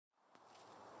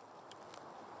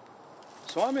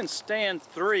So I'm in stand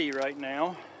 3 right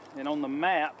now, and on the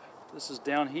map, this is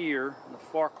down here in the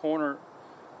far corner,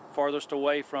 farthest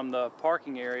away from the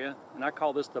parking area, and I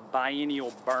call this the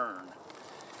biennial burn.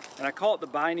 And I call it the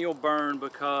biennial burn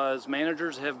because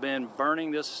managers have been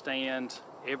burning this stand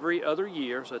every other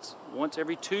year, so it's once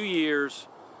every 2 years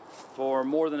for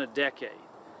more than a decade.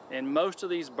 And most of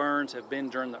these burns have been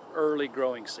during the early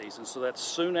growing season, so that's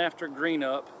soon after green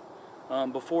up,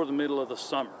 before the middle of the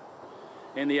summer.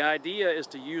 And the idea is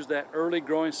to use that early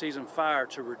growing season fire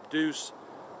to reduce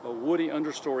a woody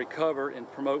understory cover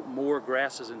and promote more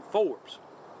grasses and forbs.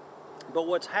 But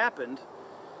what's happened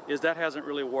is that hasn't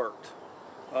really worked.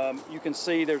 You can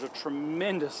see there's a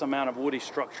tremendous amount of woody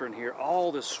structure in here,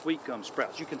 all this sweetgum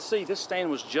sprouts. You can see this stand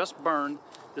was just burned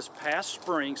this past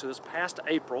spring, so this past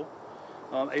April,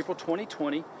 April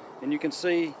 2020, and you can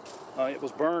see it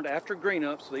was burned after green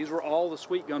up, so these were all the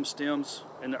sweetgum stems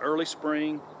in the early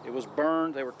spring. It was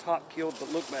burned, they were top killed,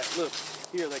 but look back, look,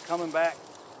 here they're coming back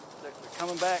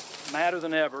madder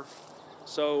than ever.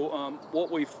 So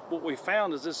what we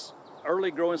found is this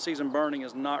early growing season burning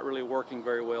is not really working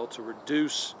very well to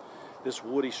reduce this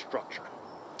woody structure.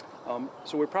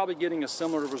 So we're probably getting a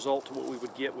similar result to what we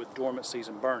would get with dormant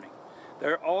season burning.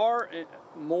 There are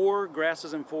more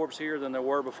grasses and forbs here than there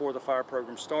were before the fire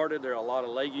program started. There are a lot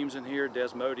of legumes in here,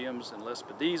 desmodiums and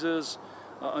lespedizas,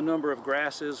 a number of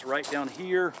grasses right down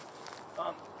here.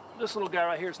 This little guy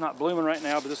right here, it's not blooming right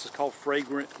now, but this is called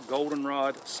fragrant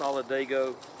goldenrod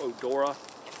solidago odora,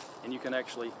 and you can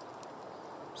actually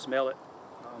smell it.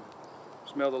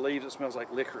 Smell the leaves, it smells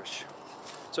like licorice.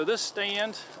 So this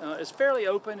stand is fairly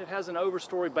open. It has an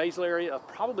overstory basal area of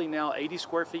probably now 80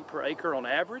 square feet per acre on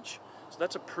average. So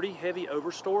that's a pretty heavy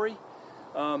overstory.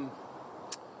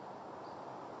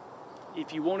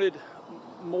 If you wanted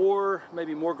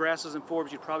maybe more grasses and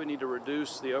forbs, you'd probably need to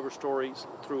reduce the overstories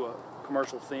through a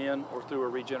commercial thin or through a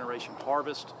regeneration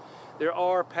harvest. There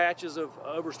are patches of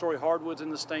overstory hardwoods in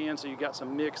the stand, so you got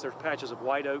some mix. There's patches of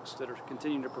white oaks that are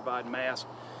continuing to provide mass.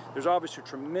 There's obviously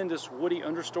tremendous woody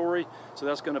understory, so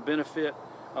that's going to benefit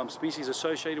species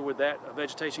associated with that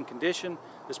vegetation condition.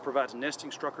 This provides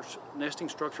nesting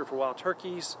structure for wild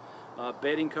turkeys,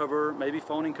 bedding cover, maybe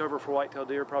fawning cover for white-tailed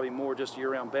deer, probably more just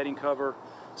year-round bedding cover,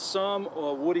 some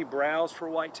woody browse for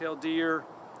white-tailed deer,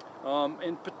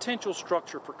 and potential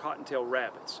structure for cottontail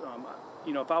rabbits.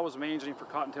 You know, if I was managing for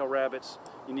cottontail rabbits,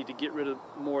 you need to get rid of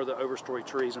more of the overstory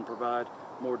trees and provide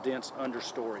more dense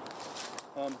understory.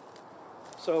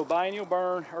 So biennial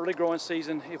burn, early growing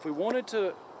season. If we wanted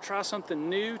to try something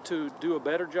new to do a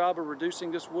better job of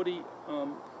reducing this woody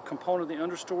component of the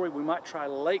understory, we might try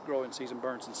late growing season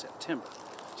burns in September.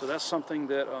 So that's something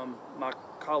that my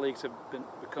colleagues have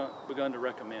begun to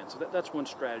recommend. So that's one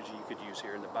strategy you could use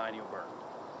here in the biennial burn.